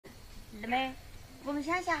的没？我们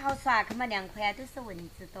乡下好耍，看嘛凉快啊，都是蚊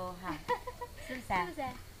子多哈，是不是？是不是？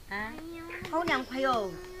啊，好凉快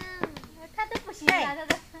哟！他都不行了，他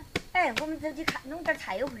都。哎，我们走去看弄点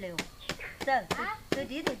菜回来哟。走，走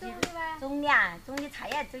地头去种呀，种的菜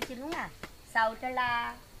呀，走去弄啊，苕点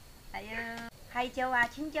啦，还有海椒啊、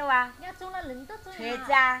青椒啊，你要种了恁多种茄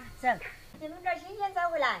子啊，走，去弄点新鲜菜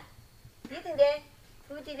回来。地头的、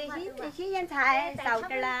土地的新鲜菜，苕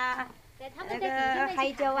点啦，那个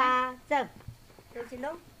海椒啊，走，走去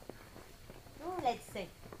弄，弄来吃。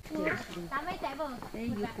大妹带不？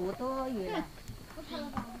越过多越难。不带了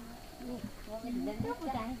吧？都不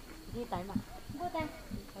带，你带嘛？我带。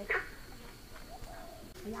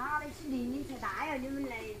哎呀，那些年龄才大呀，你们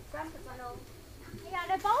来转不转喽？哎呀，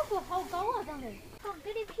那包袱好高啊，长得。好，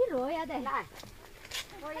给你匹诺呀得。来，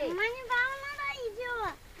可以。妈，你把我拉到一起了。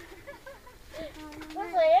我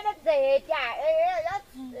说那个折点儿，要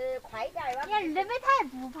快点儿。你看二妹她还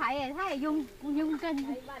不怕耶，她还勇敢。来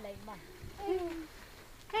嘛来嘛。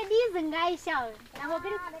看你人矮小，然后给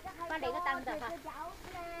你把那个挡着哈。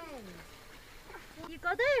一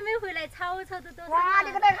个多月没回来，草都多。哇，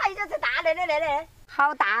你看那海椒才大来，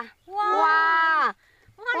好大！哇，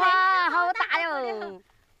好大哟！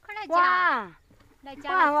快来夹，来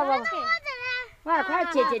夹哇！哇，快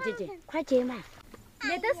接，快接嘛！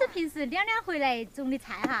那都是平时两回来种的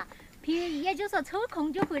菜哈，也就是说抽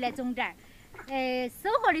空就回来种点儿。收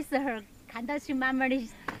获的时候看到起满满的，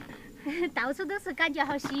到处都是，感觉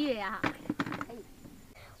好喜悦啊！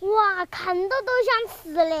哇，看到都想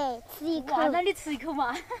吃嘞，吃一口。那你吃一口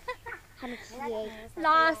嘛？还没吃耶。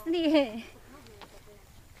辣死你！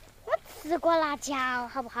我吃过辣椒，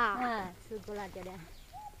好不好？吃过辣椒的。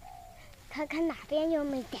看看那边有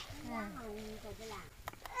没得。哎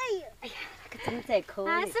呀，那个种子可以。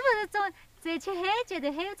是不是这起觉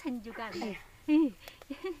得很有成就感？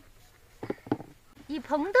一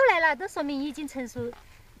捧都来了，都说明已经成熟了。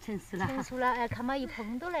看嘛，一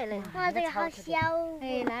捧都来了。哇，这个好小。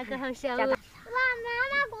那个好小。哇，妈妈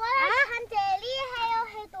过来看，这里还有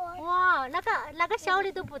很多。哇，那个小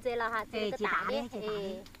的都不折了哈，折个大的。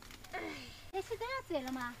那些都要折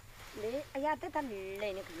了吗？哎呀，都到那儿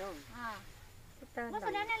来，你看弄。我说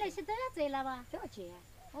娘娘那些都要折了吗？都要折。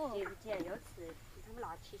折不折要吃，他们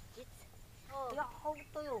拿去几次。哎呀，好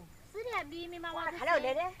多哟。是的，密密麻麻。看到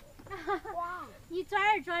那的。哇，一转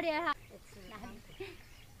儿转的哈。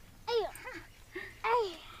哎呦，哎，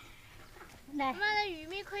来。妈，那玉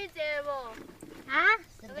米可以折不？啊？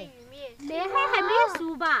那个玉米。那还没有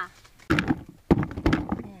熟吧？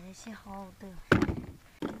那些好多。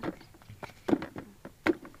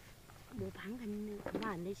我胖看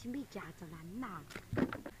嘛，那些没夹着烂呐。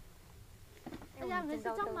哎呀，硬是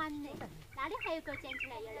装满的。那里还有个捡起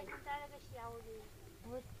来要来。摘那个小的。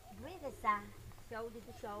没得噻。小的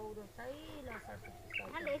都小了，碎了啥子？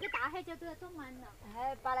他那个大海椒都要装满了。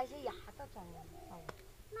哎，把那些压到这儿。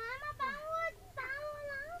妈妈帮我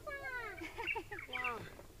捞上来。哇！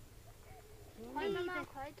快妈妈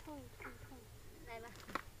快捅。来吧。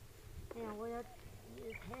哎呀，我要太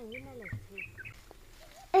阳阴来吃。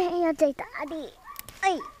哎呀，最大的。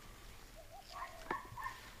哎。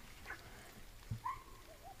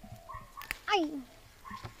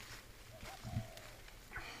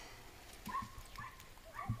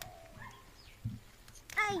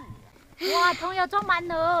哇，桶要装满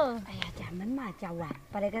了。哎呀，夹满嘛，夹完，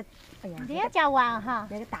把那个，哎呀，你要夹完哈。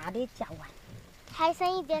那个大的夹完。还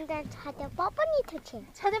剩一点点，插到包包里头去。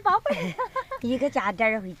插在包包里。一个夹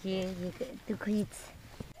点儿回去，一个都可以吃。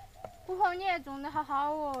不过你种得好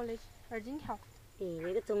好哦，那2斤条。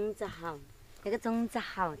那个种子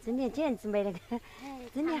好，真的简直没那个，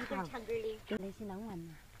真的好。长根的。那些弄完了。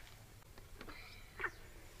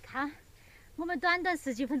看，我们短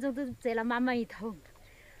10几分钟都折了满满一桶。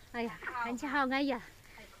哎呀，看起好安逸啊！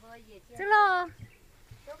还可以。走喽。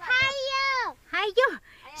还有，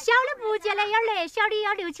小的不结了，要来，小的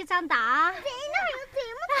要留起长大。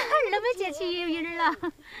那么结起有影儿了。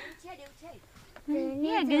留起。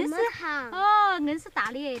你看硬是哦，硬是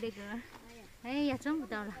大的那个。哎呀，装不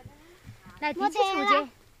到了。来，第7处去。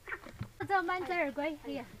走，满载而归。哎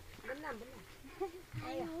呀。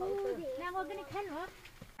哎呀，好多。来，我给你开路。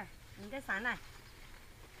应该上来。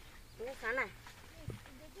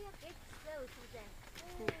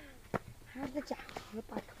那个家伙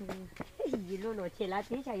把头一摞起，那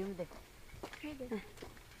底下有没得？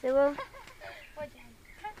走哦。快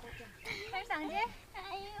上去！哎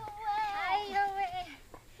呦喂！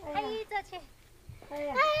还一着去。哎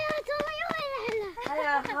呀，终于回来了！哎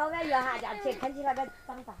呀，好安逸哈，下去看起那个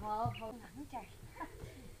长得好点。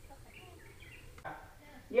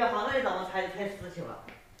你要放到你让我才死去吧？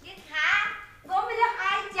你看，我们的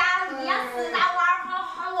海椒一样是那娃儿好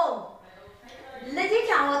好哦。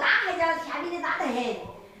很。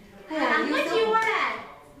哎呀，那么久了，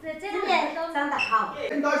这今年长得好。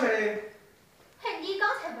很多钱的。嘿，你刚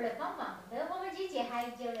才不来帮忙，那我们去接海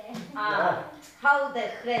酒嘞。啊，好得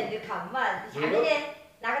很，你看嘛，下面的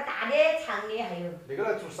那个大的、长的还有。那个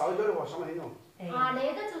来做烧酒的话，香得很哟。啊，那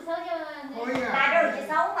个做烧酒，可以啊。拿点儿去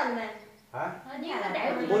烧嘛，你们。啊？你个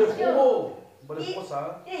带回没得去火，没得火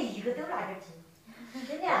烧。你一个都拿点儿去，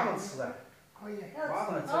真的晚啊。上吃噻。可以。晚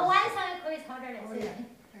上来吃。晚上也可以炒点儿那些。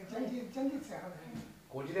讲起吃好看。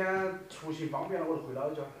过几天出行方便了，我就回老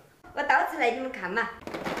家。我倒出来你们看嘛。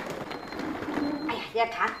哎呀，你要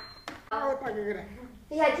看。好，大哥哥来。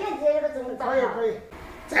哎呀，简直那个种子好。可以。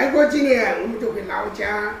再过几年，我们就回老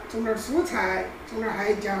家种点蔬菜，种点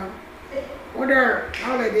海椒，过点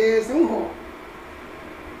老来的生活。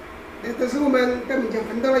那都是我们在民间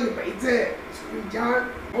奋斗了一辈子，回家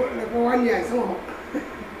过晚年生活。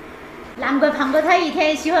难怪胖哥他一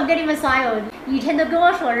天喜欢跟你们耍哟，一天都跟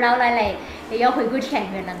我说老奶奶要回归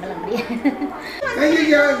田园啷个啷的。这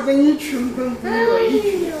就叫人以群分不以类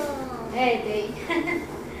聚。哎，对。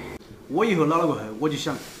我以后老了过后，我就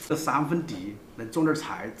想这3分地能种点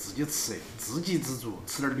菜自己吃，自给自足，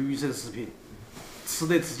吃点绿色食品，吃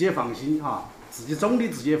得自己也放心哈，自己种的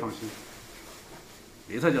自己也放心，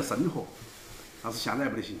这才叫生活。但是现在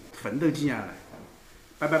不得行，奋斗几年来，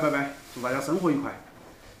拜拜拜拜，祝大家生活愉快。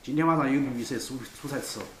今天晚上有绿色蔬菜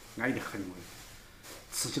吃了，安逸得很，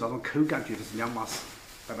吃起那种口感绝对是两码事。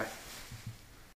拜拜。